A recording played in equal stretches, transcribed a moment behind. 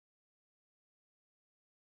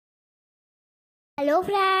Hello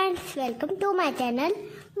friends, welcome to my channel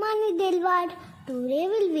Mani Dilwad. Today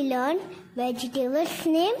we will learn vegetables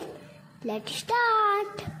name. Let's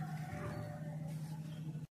start.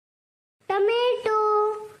 Tomato,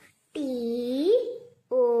 T-O-M-A-T-O.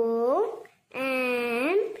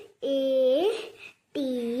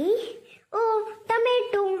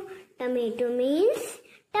 Tomato. Tomato means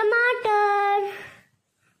tomato.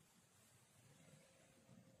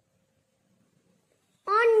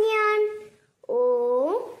 Onion,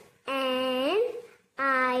 O-N-I-O-N,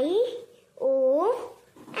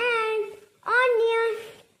 onion.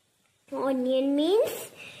 Onion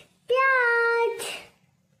means Pear.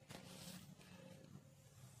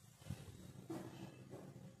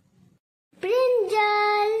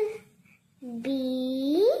 Brinjal,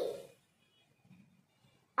 B-R-I-N-J-A-L,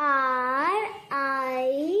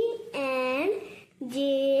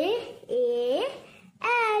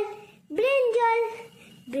 brinjal.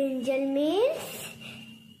 Brinjal means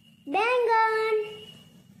bangan.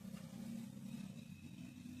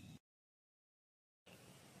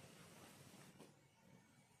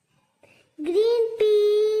 Green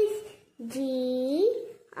peas,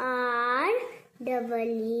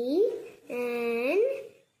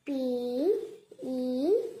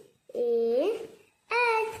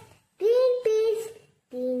 G-R-E-E-N-P-E-A-S, green peas.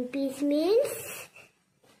 Green peas means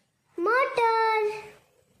mutton.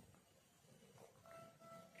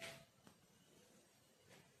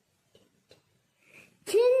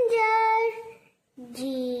 Ginger,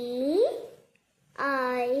 G-I-N-G-E-R,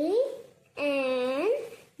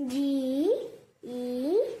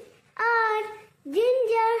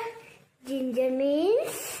 ginger. Ginger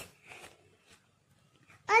means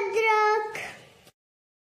adrak.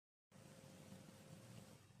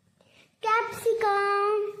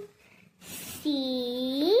 Capsicum,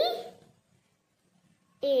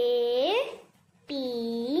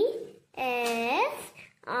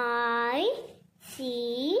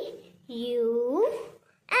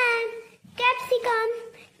 capsicum.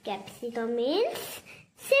 Capsicum means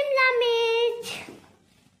Simla mirch.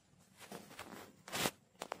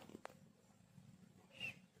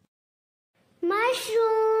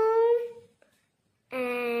 Mushroom,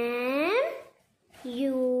 M-U-S-H-R-O-O-M,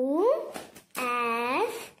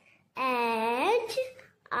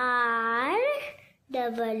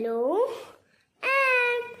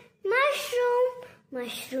 mushroom.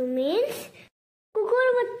 Mushroom means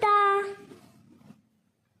kukurmutta.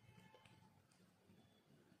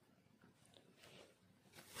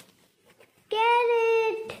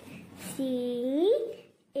 Carrot,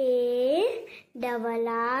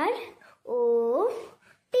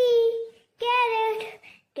 C-A-R-R-O-T, carrot.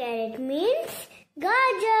 Carrot means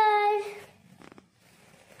gajar.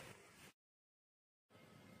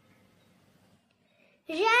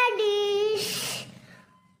 Radish,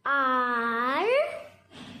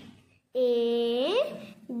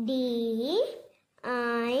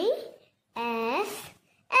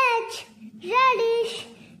 R-A-D-I-S-H, radish.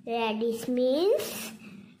 Radish means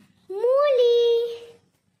mooli.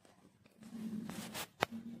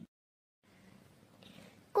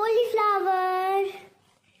 Cauliflower,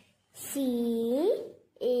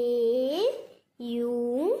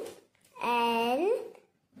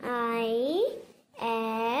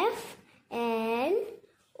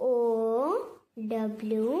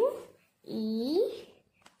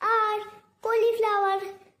 cauliflower.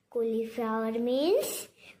 Cauliflower means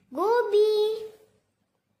gobi.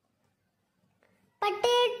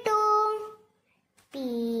 Potato,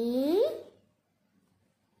 P-O-T-A-T-O,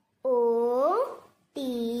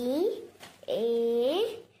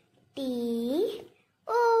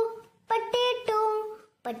 potato.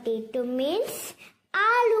 Potato means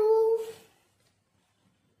aloo.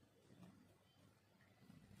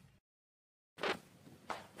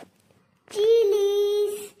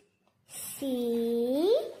 Chilies,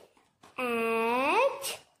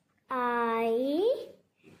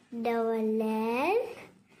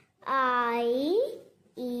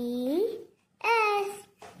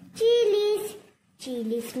 chilies.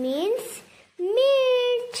 Chilies means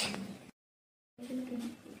meat.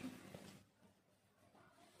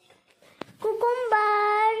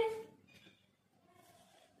 Cucumber,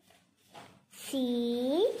 C-U-C-U-M-B-E-R,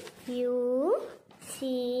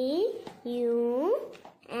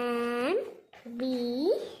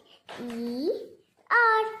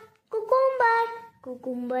 cucumber.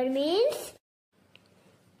 Cucumber means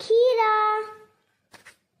kheera.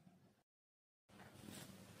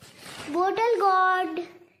 Bottle gourd,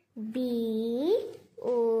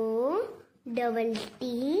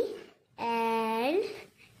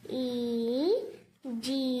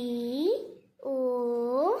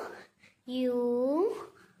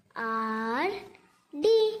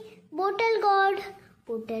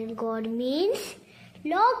 water god means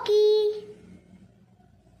Loki.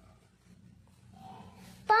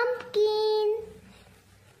 Pumpkin.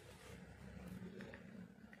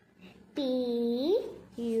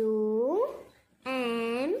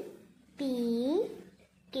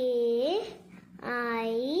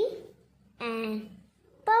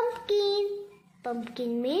 Pumpkin.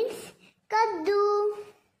 Pumpkin means kaddu.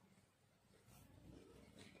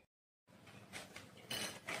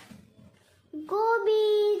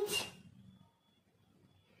 Gobij.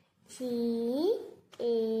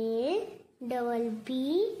 Gabage.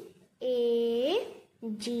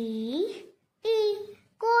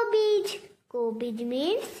 Gobij. Gobij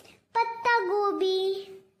means patta gobi.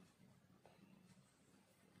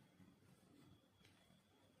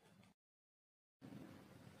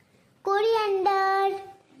 Coriander.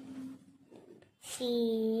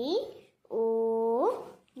 Coriander.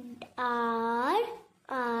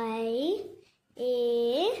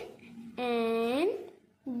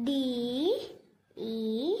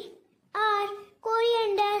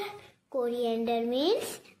 Coriander. Coriander means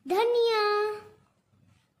dhania.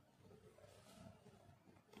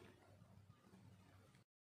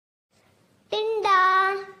 Tinda.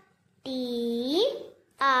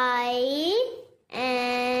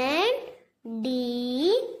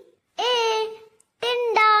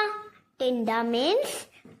 Tinda. Tinda means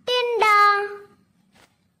tinda.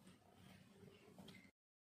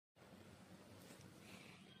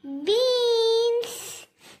 Beans.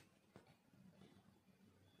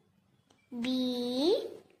 Beans.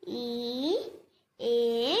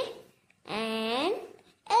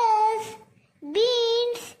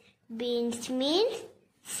 Beans. Beans means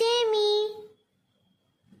semi.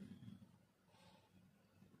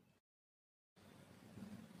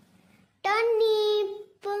 Turnip.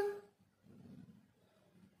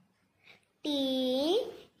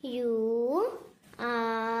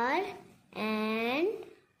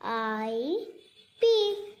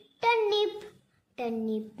 Turnip.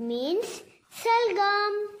 Turnip means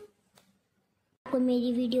सलगम। आपको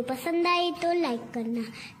मेरी video पसंद आई तो like करना,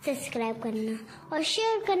 subscribe करना और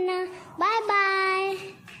share करना। Bye bye.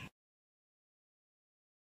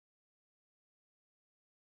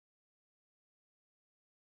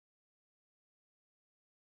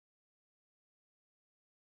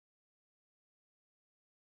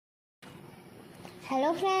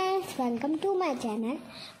 Hello friends, welcome to my channel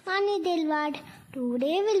Mani Dilwad.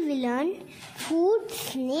 Today we will learn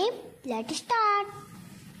food's name. Let's start.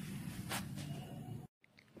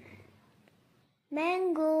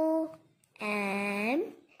 Mango. M-A-N-G-O.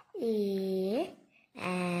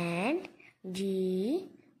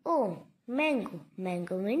 Mango.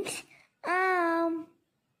 Mango means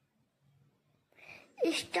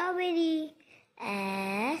Strawberry.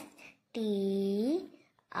 S-T-R-A-W-B-E-R-Y.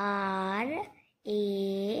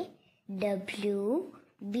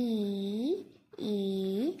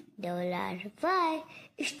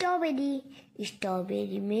 Strawberry.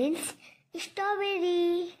 Strawberry means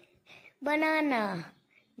strawberry. Banana.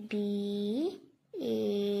 B-A-N-A-N-A.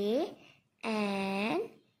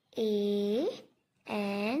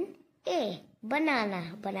 Banana.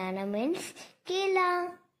 Banana means kela.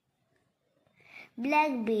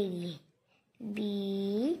 Blackberry.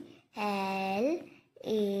 B-L-A-C-K-B-E-R-Y.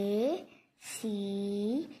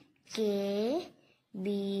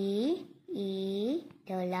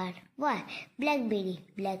 Blackberry.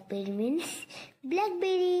 Blackberry means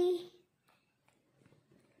blackberry.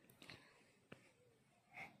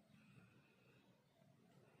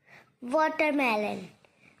 Watermelon.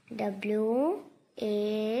 W-A-T-E-R-M-E-L-O-N.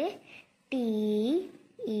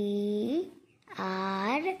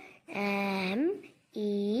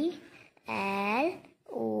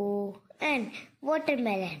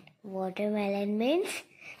 Watermelon. Watermelon means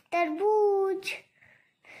tarbooj.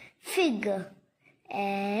 Fig.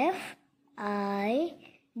 F-I-G.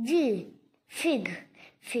 Fig.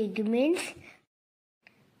 Fig means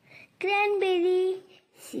cranberry.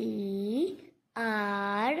 C-R-A-N-B-E-R-Y.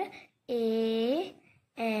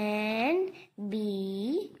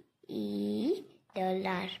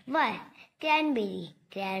 Cranberry.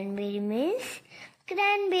 Cranberry means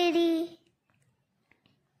cranberry.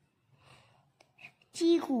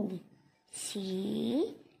 Chiku. C-H-I-K-O-O.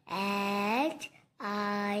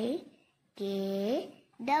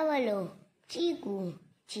 Chiku.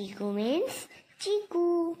 Chiku means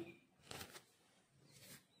chiku.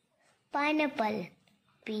 Pineapple.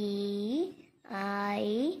 P-I-N-E-A-P-P-L-E.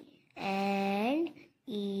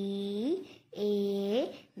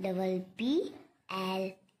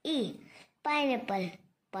 Pineapple.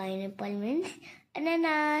 Pineapple means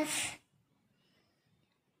ananas.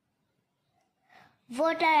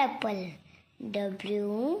 Water apple.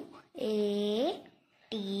 W A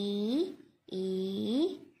T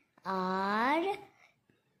E R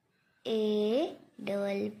A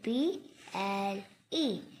P L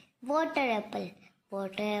E. Water apple.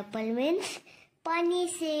 Water apple means pani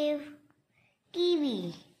सेब.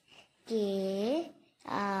 Kiwi. K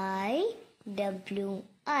I W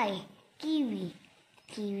I. Kiwi.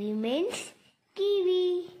 Kiwi means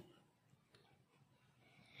kiwi.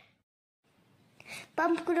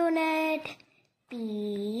 Pomegranate.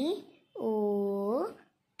 P O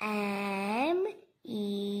M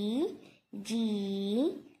E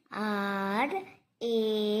G R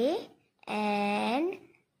A N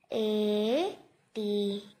A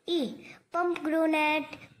T E.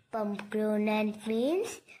 Pomegranate. Pomegranate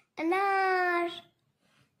means anar.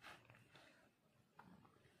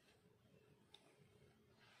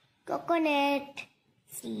 Coconut.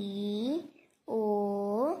 C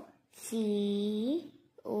O C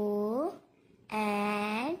O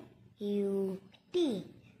N U T.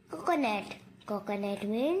 Coconut. Coconut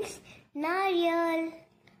means nariyal.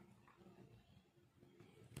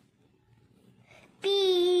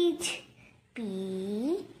 Peach.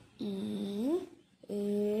 P E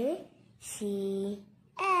A C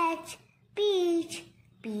H. Peach.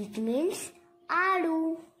 Peach means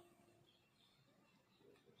adu.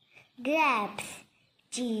 Grapes.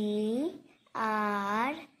 G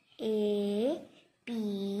R A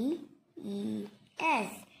P E S.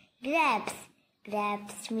 Grapes.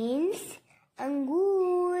 Grapes means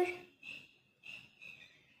angur.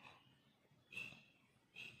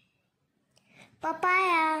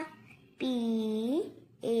 Papaya. P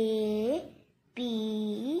A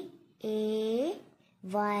P A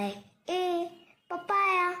Y A.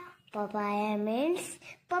 Papaya. Papaya means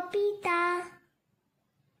papita.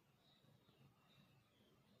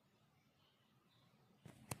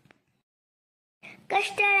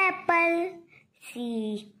 Custard apple.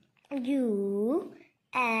 C U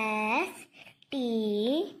S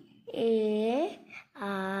T A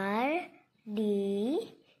R D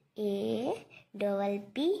A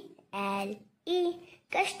P L E.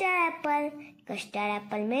 Custard apple. Custard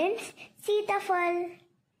apple means sitafal.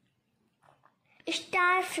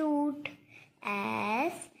 Star fruit.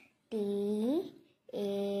 S T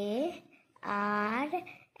A R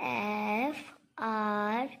F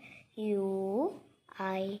R U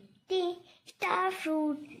I T. Star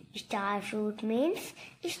fruit. Star fruit means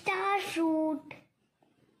star fruit.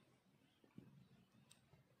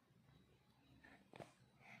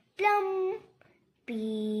 Plum.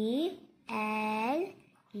 P L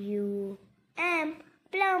U M.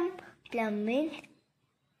 Plum. Plum means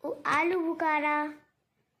aloo bukhara.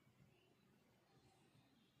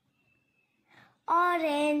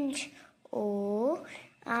 Orange. O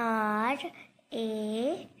R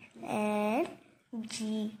A N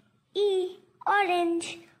G E.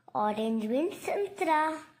 Orange. Orange means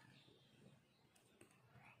santra.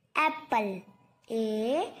 Apple.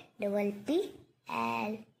 A P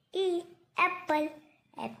L E. Apple.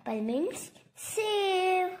 Apple means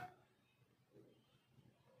save.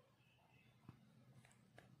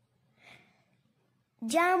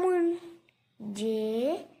 Jamun.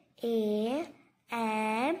 J A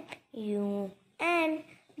M U N.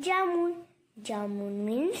 Jamun. Jamun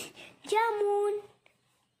means jamun.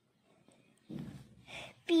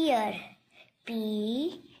 Pear.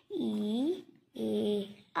 P E A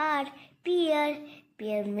R. Pear.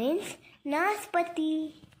 Pear means नाशपाती.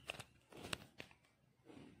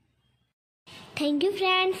 Thank you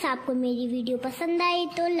friends. आपको मेरी video पसंद आई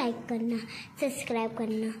तो like करना, subscribe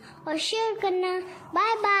करना और share करना.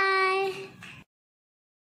 Bye bye.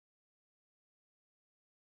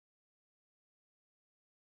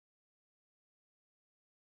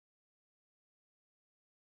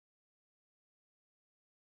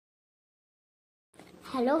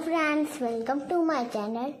 Hello friends, welcome to my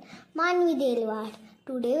channel Manvi Delwar.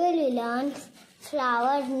 Today we will learn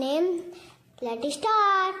flower name. Let's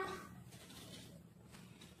start.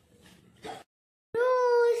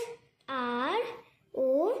 Rose. R O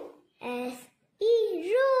S E.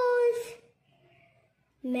 Rose.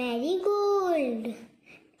 Marigold.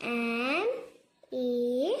 M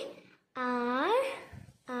A R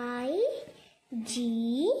I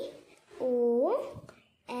G O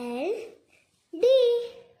L D.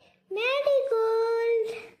 Marigold.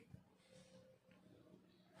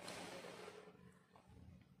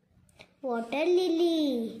 Water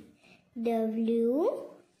lily. W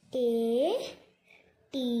A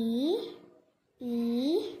T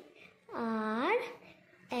E R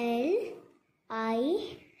L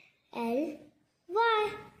I L Y.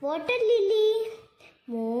 Water lily.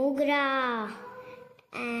 Mogra.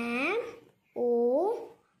 M O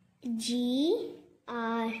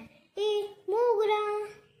G-R-A, mogra.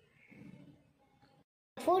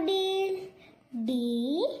 Daffodil,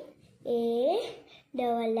 D-A-F-F-O-D-I-L,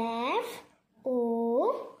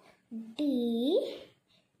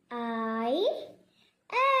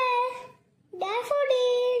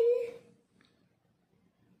 daffodil.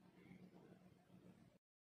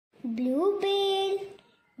 Bluebell,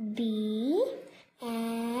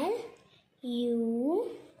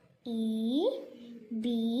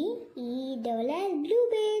 B-L-U-E-B-E-L-L,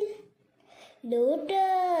 bluebell.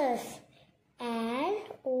 Lotus,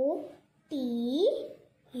 L-O-T-U-S,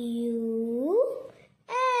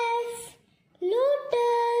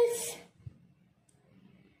 lotus.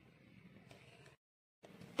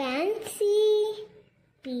 Pansy,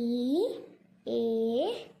 P-A-N-S-Y,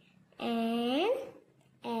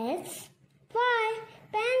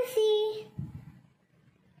 pansy.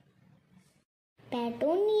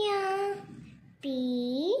 Petunia,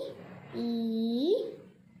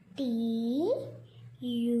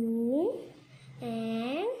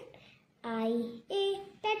 P-E-T-U-N-I-A,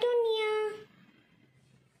 petunia.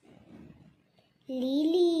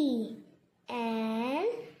 Lily, L-I-L-Y,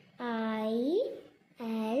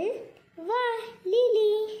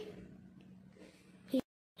 lily.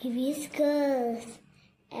 Hibiscus,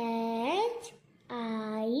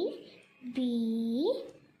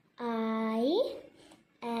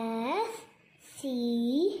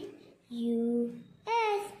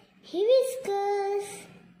 H-I-B-I-S-C-U-S, hibiscus.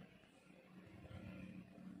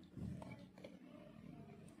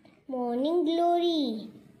 Morning glory,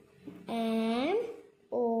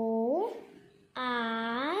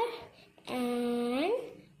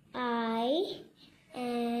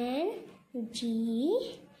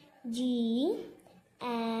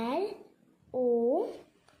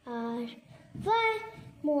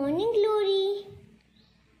 morning glory.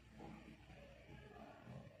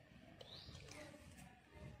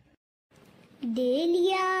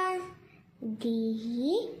 Dahlia,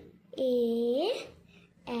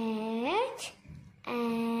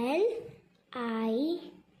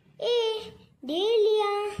 D-A-H-L-I-A,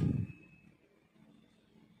 dahlia.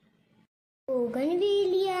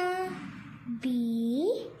 Bougainvillea,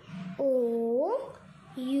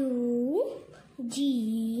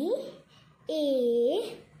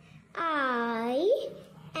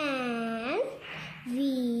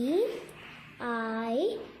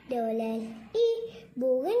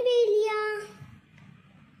 bougainvillea.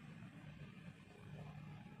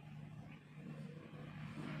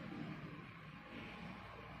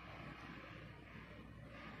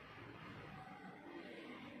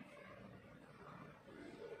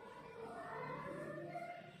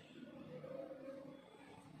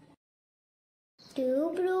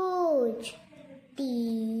 Tuberose,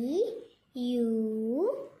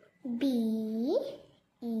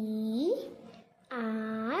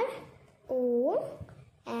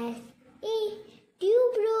 T-U-B-E-R-O-S-E,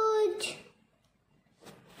 tuberose.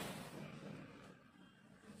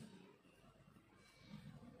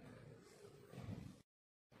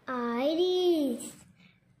 Iris,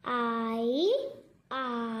 I-R-I-S,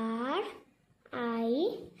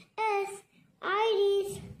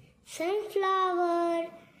 iris. Sunflower,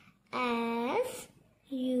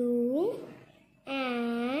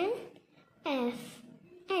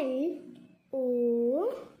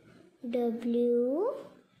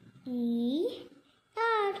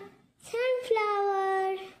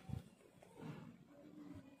 sunflower.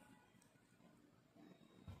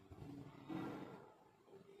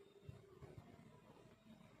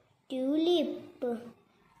 Tulip,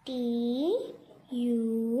 T-U-L-I-P,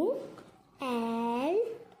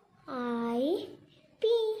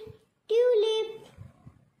 tulip.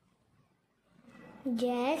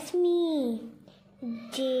 Jasmine,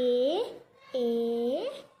 J-A-S-M-I-N-E,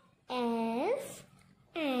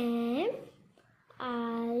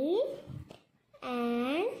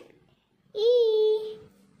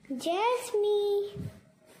 jasmine.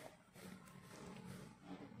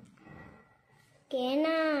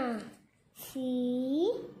 Canna,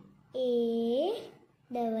 C-A-N-N-A,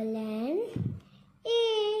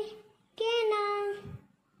 canna.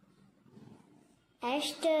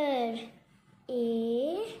 Aster,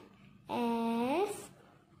 A-S-T-E-R,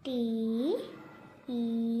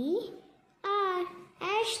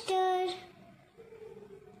 aster.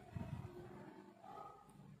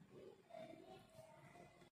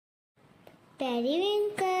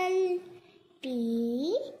 Periwinkle,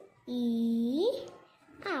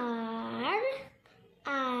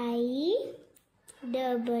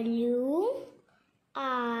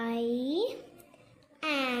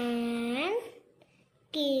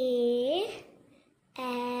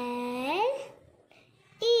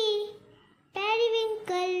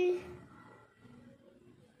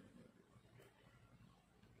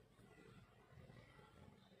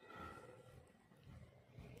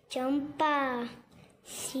 Champa,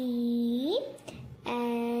 CHAMPA,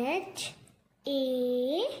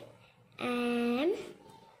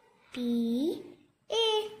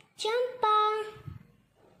 Champa.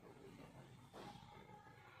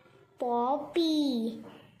 Poppy,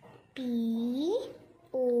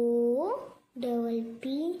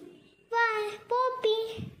 POPPY,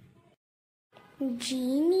 Poppy.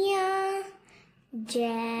 जीनिया,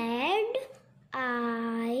 ZINNIA,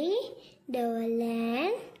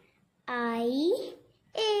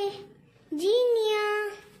 जीनिया।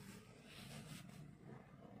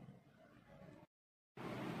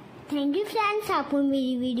 Thank you friends, आपको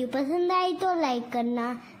मेरी video पसंद आई तो like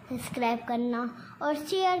करना, subscribe करना और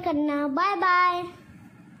share करना। Bye bye.